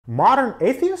Modern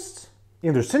atheists,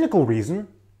 in their cynical reason,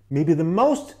 may be the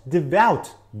most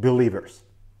devout believers.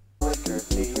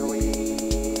 Theory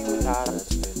with Tadas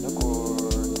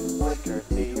Vinokur.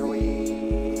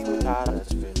 Theory with Tadas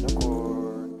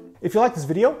Vinokur. If you like this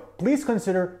video, please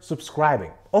consider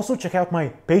subscribing. Also check out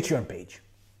my Patreon page.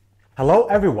 Hello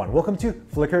everyone, welcome to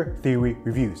Flickr Theory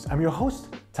Reviews. I'm your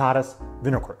host, Tadas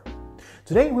Vinokur.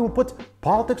 Today we will put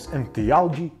politics and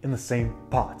theology in the same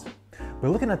pot. By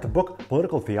looking at the book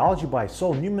Political Theology by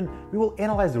Saul Newman, we will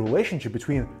analyze the relationship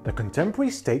between the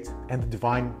contemporary state and the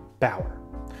divine power.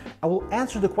 I will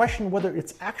answer the question whether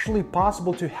it's actually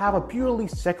possible to have a purely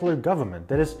secular government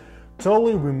that is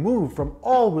totally removed from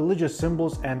all religious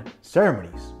symbols and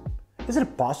ceremonies. Is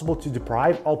it possible to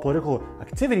deprive all political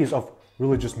activities of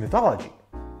religious mythology?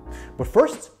 But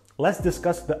first, let's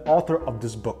discuss the author of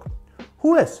this book.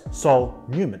 Who is Saul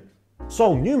Newman?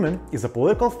 Saul Newman is a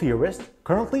political theorist.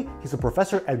 Currently, he's a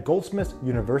professor at Goldsmiths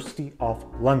University of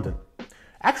London.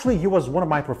 Actually, he was one of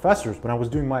my professors when I was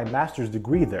doing my master's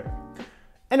degree there.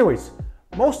 Anyways,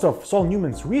 most of Saul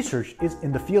Newman's research is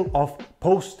in the field of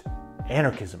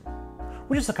post-anarchism,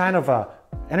 which is a kind of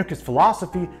anarchist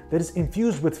philosophy that is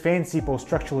infused with fancy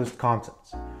post-structuralist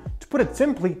concepts. To put it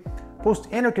simply,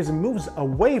 post-anarchism moves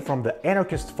away from the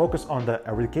anarchist focus on the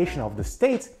eradication of the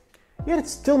state, yet it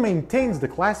still maintains the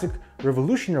classic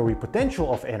revolutionary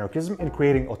potential of anarchism in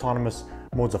creating autonomous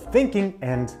modes of thinking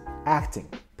and acting.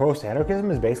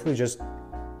 Post-anarchism is basically just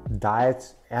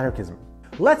diet anarchism.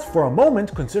 Let's for a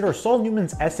moment consider Saul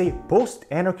Newman's essay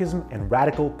Post-Anarchism and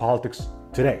Radical Politics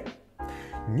Today.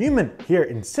 Newman here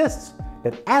insists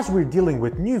that as we're dealing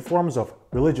with new forms of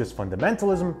religious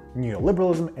fundamentalism,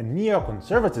 neoliberalism, and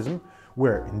neoconservatism,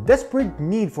 we're in desperate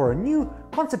need for a new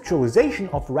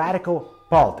conceptualization of radical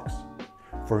politics.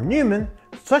 For Newman,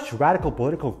 such radical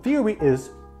political theory is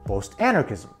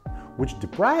post-anarchism, which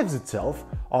deprives itself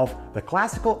of the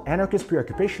classical anarchist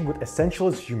preoccupation with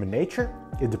essentialist human nature.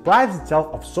 It deprives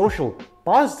itself of social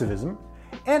positivism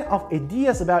and of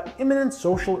ideas about imminent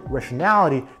social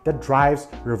rationality that drives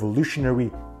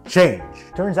revolutionary change.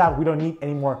 Turns out we don't need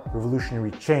any more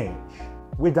revolutionary change.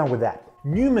 We're done with that.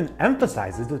 Newman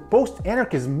emphasizes that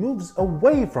post-anarchism moves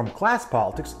away from class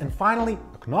politics and finally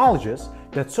acknowledges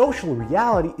that social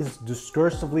reality is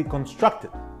discursively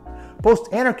constructed.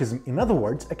 Post-anarchism, in other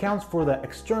words, accounts for the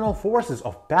external forces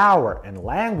of power and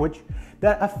language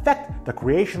that affect the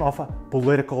creation of a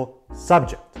political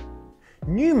subject.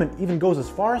 Newman even goes as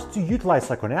far as to utilize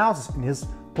psychoanalysis in his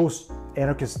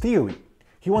post-anarchist theory.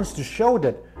 He wants to show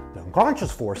that the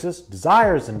unconscious forces,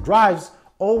 desires, and drives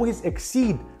always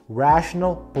exceed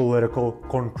rational political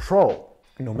control.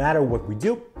 No matter what we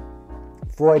do,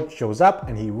 Freud shows up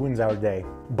and he ruins our day.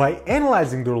 By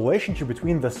analyzing the relationship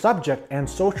between the subject and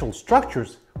social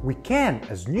structures, we can,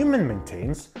 as Newman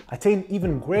maintains, attain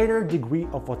even greater degree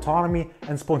of autonomy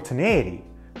and spontaneity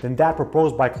than that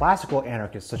proposed by classical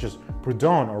anarchists such as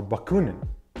Proudhon or Bakunin.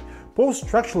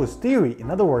 Post-structuralist theory, in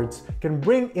other words, can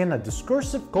bring in a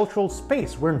discursive cultural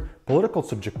space wherein political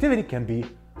subjectivity can be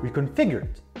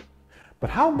reconfigured. But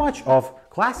how much of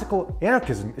classical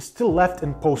anarchism is still left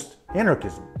in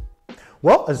post-anarchism?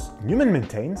 Well, as Newman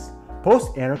maintains,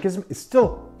 post-anarchism is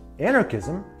still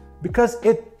anarchism because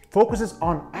it focuses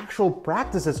on actual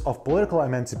practices of political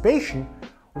emancipation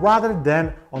rather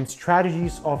than on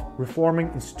strategies of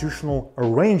reforming institutional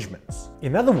arrangements.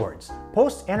 In other words,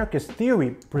 post-anarchist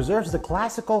theory preserves the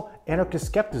classical anarchist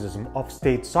skepticism of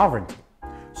state sovereignty.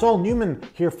 Saul Newman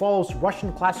here follows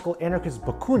Russian classical anarchist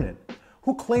Bakunin,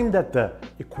 who claimed that the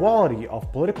equality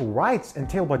of political rights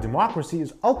entailed by democracy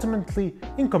is ultimately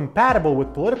incompatible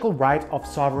with political right of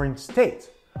sovereign state,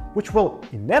 which will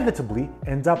inevitably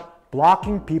end up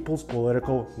blocking people's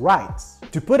political rights.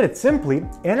 To put it simply,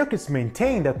 anarchists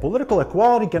maintain that political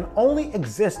equality can only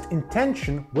exist in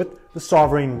tension with the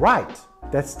sovereign right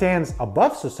that stands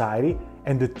above society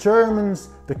and determines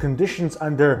the conditions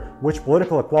under which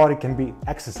political equality can be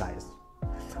exercised.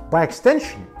 By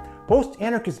extension,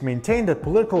 post-anarchists maintain that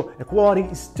political equality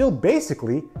is still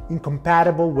basically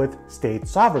incompatible with state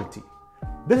sovereignty.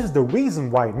 This is the reason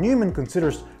why Newman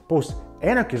considers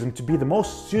post-anarchism to be the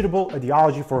most suitable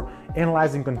ideology for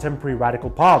analyzing contemporary radical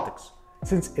politics,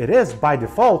 since it is, by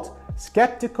default,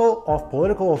 skeptical of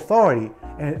political authority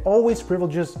and it always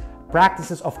privileges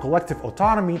practices of collective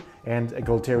autonomy and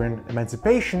egalitarian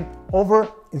emancipation over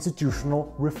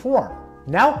institutional reform.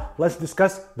 Now, let's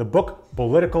discuss the book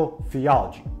Political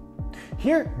Theology.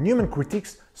 Here, Newman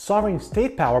critiques sovereign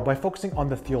state power by focusing on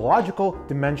the theological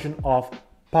dimension of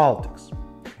politics.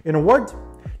 In a word,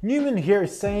 Newman here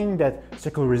is saying that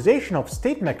secularization of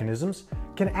state mechanisms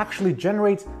can actually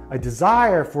generate a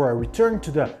desire for a return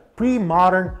to the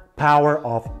pre-modern power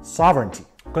of sovereignty.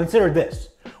 Consider this.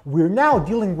 We're now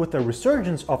dealing with a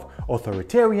resurgence of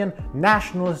authoritarian,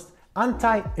 nationalist,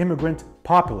 anti-immigrant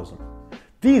populism.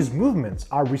 These movements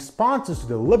are responses to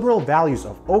the liberal values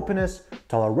of openness,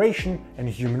 toleration, and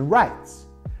human rights.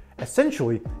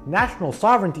 Essentially, national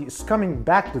sovereignty is coming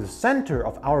back to the center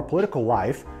of our political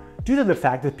life due to the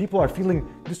fact that people are feeling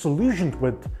disillusioned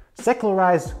with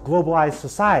secularized, globalized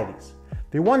societies.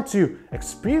 They want to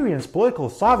experience political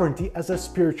sovereignty as a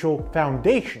spiritual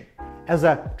foundation, as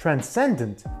a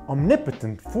transcendent,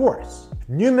 omnipotent force.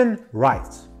 Newman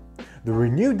writes, "The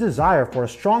renewed desire for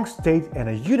a strong state and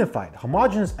a unified,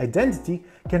 homogeneous identity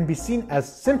can be seen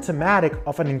as symptomatic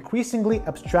of an increasingly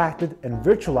abstracted and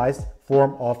virtualized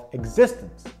form of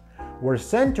existence, where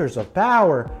centers of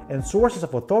power and sources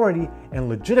of authority and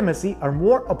legitimacy are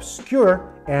more obscure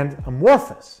and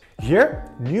amorphous." Here,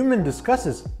 Newman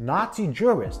discusses Nazi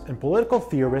jurist and political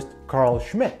theorist Carl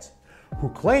Schmitt, who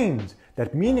claimed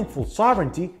that meaningful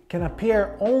sovereignty can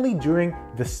appear only during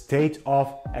the state of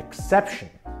exception.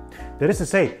 That is to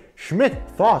say, Schmitt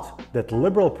thought that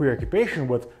liberal preoccupation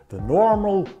with the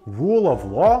normal rule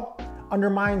of law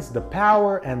undermines the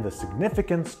power and the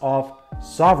significance of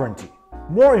sovereignty.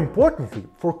 More importantly,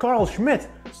 for Carl Schmitt,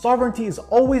 sovereignty is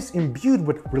always imbued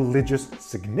with religious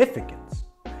significance.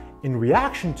 In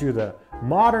reaction to the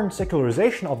modern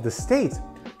secularization of the state,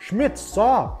 Schmitt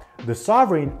saw the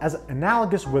sovereign as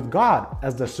analogous with God,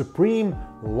 as the supreme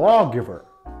lawgiver.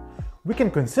 We can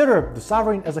consider the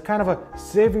sovereign as a kind of a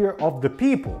savior of the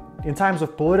people in times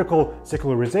of political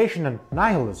secularization and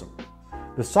nihilism.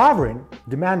 The sovereign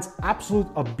demands absolute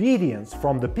obedience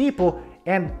from the people,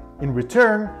 and in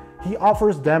return, he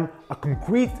offers them a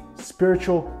concrete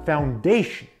spiritual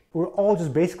foundation. We're all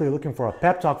just basically looking for a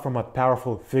pep talk from a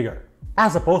powerful figure.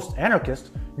 As a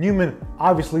post-anarchist, Newman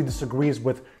obviously disagrees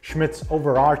with Schmitt's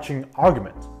overarching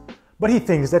argument, but he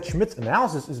thinks that Schmitt's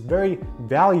analysis is very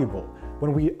valuable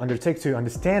when we undertake to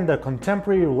understand the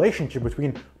contemporary relationship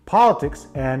between politics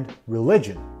and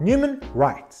religion. Newman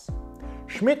writes,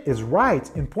 "Schmitt is right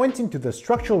in pointing to the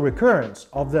structural recurrence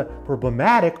of the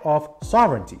problematic of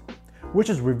sovereignty, which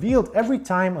is revealed every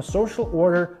time a social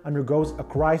order undergoes a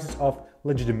crisis of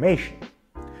legitimation,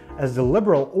 as the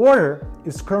liberal order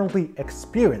is currently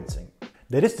experiencing.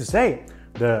 That is to say,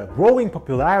 the growing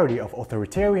popularity of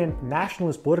authoritarian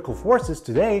nationalist political forces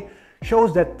today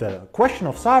shows that the question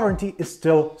of sovereignty is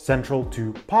still central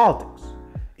to politics.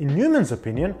 In Newman's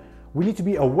opinion, we need to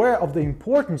be aware of the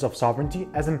importance of sovereignty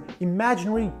as an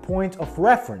imaginary point of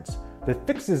reference that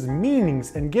fixes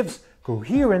meanings and gives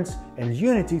coherence and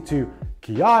unity to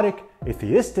chaotic,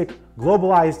 atheistic,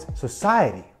 globalized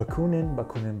society." Bakunin,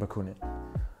 Bakunin, Bakunin.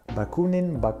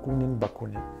 Bakunin, Bakunin,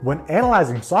 Bakunin. When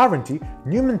analyzing sovereignty,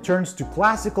 Newman turns to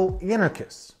classical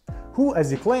anarchists, who,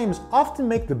 as he claims, often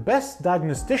make the best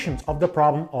diagnosticians of the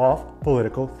problem of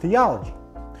political theology.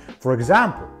 For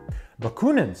example,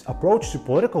 Bakunin's approach to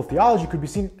political theology could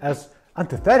be seen as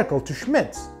antithetical to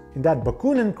Schmitt's, in that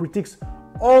Bakunin critiques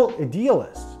all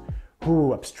idealists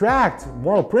who abstract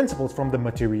moral principles from the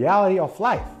materiality of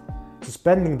life,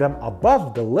 suspending them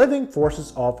above the living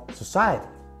forces of society.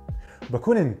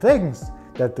 Bakunin thinks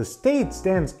that the state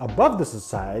stands above the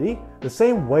society the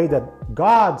same way that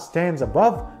God stands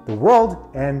above the world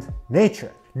and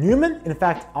nature. Newman, in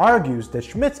fact, argues that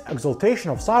Schmitt's exaltation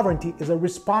of sovereignty is a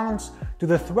response to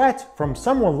the threat from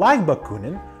someone like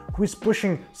Bakunin, who is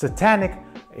pushing satanic,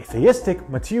 atheistic,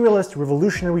 materialist,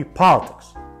 revolutionary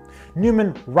politics.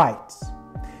 Newman writes,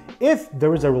 "If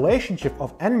there is a relationship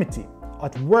of enmity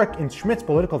at work in Schmitt's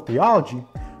political theology,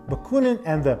 Bakunin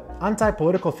and the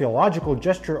anti-political theological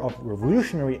gesture of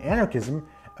revolutionary anarchism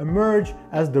emerge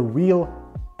as the real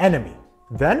enemy."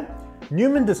 Then,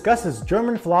 Newman discusses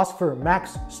German philosopher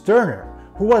Max Stirner,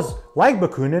 who was, like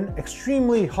Bakunin,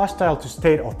 extremely hostile to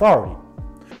state authority.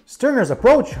 Stirner's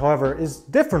approach, however, is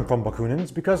different from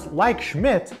Bakunin's because, like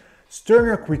Schmitt,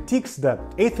 Stirner critiques the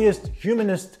atheist,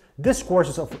 humanist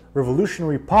discourses of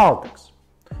revolutionary politics.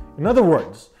 In other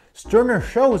words, Stirner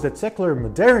shows that secular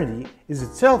modernity is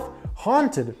itself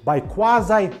haunted by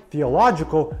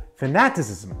quasi-theological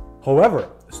fanaticism. However,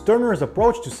 Stirner's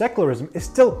approach to secularism is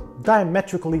still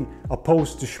diametrically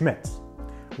opposed to Schmitt's.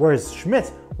 Whereas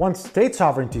Schmitt wants state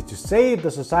sovereignty to save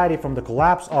the society from the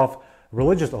collapse of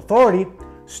religious authority,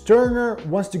 Stirner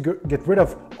wants to get rid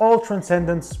of all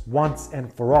transcendence once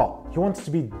and for all. He wants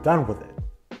to be done with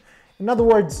it. In other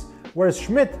words, whereas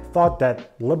Schmitt thought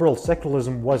that liberal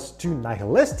secularism was too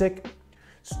nihilistic,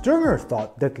 Stirner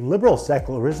thought that liberal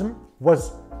secularism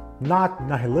was not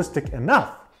nihilistic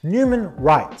enough. Newman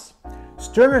writes,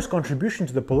 Stirner's contribution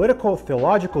to the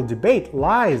political-theological debate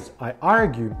lies, I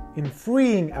argue, in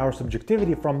freeing our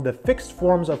subjectivity from the fixed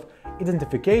forms of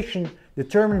identification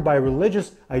determined by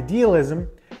religious idealism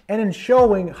and in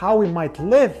showing how we might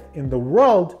live in the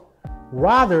world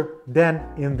rather than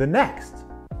in the next.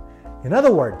 In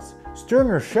other words,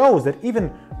 Stirner shows that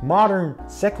even modern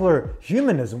secular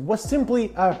humanism was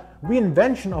simply a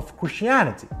reinvention of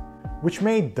Christianity, which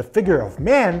made the figure of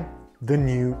man the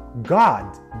new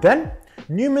God. Then,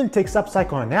 Newman takes up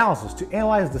psychoanalysis to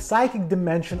analyze the psychic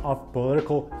dimension of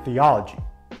political theology.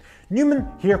 Newman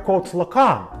here quotes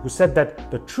Lacan, who said that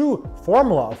the true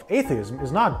formula of atheism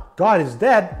is not God is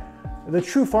dead, the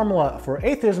true formula for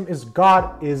atheism is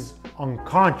God is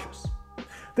unconscious.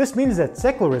 This means that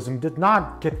secularism did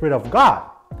not get rid of God,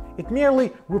 it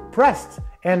merely repressed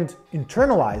and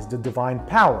internalized the divine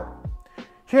power.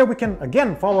 Here we can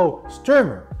again follow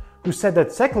Stirner, who said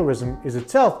that secularism is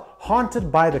itself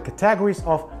haunted by the categories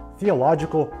of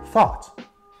theological thought.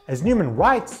 As Newman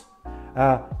writes,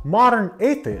 modern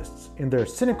atheists, in their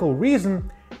cynical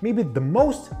reason, may be the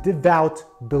most devout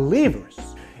believers.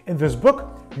 In this book,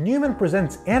 Newman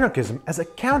presents anarchism as a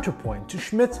counterpoint to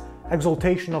Schmitt's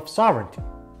exaltation of sovereignty.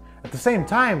 At the same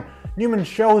time, Newman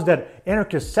shows that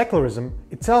anarchist secularism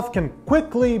itself can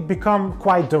quickly become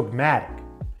quite dogmatic.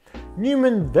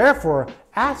 Newman therefore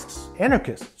asks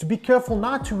anarchists to be careful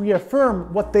not to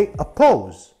reaffirm what they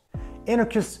oppose.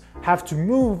 Anarchists have to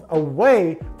move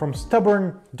away from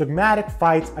stubborn, dogmatic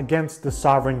fights against the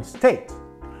sovereign state.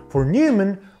 For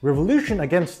Newman, revolution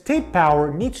against state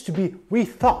power needs to be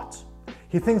rethought.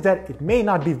 He thinks that it may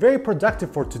not be very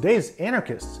productive for today's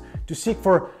anarchists to seek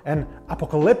for an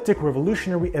apocalyptic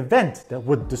revolutionary event that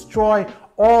would destroy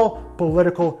all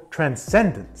political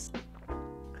transcendence.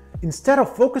 Instead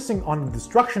of focusing on the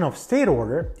destruction of state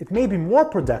order, it may be more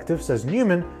productive, says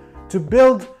Newman, to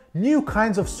build new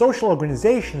kinds of social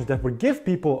organizations that would give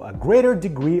people a greater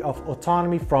degree of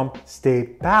autonomy from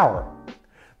state power.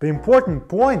 The important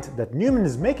point that Newman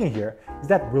is making here is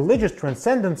that religious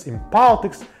transcendence in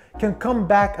politics can come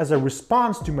back as a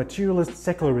response to materialist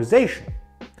secularization.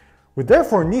 We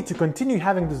therefore need to continue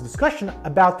having this discussion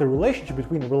about the relationship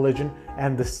between religion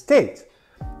and the state.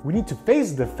 We need to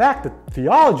face the fact that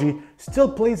theology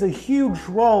still plays a huge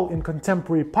role in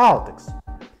contemporary politics.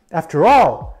 After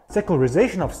all,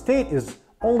 secularization of state is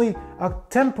only a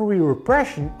temporary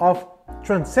repression of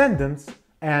transcendence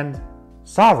and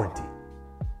sovereignty.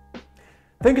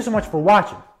 Thank you so much for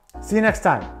watching. See you next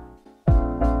time.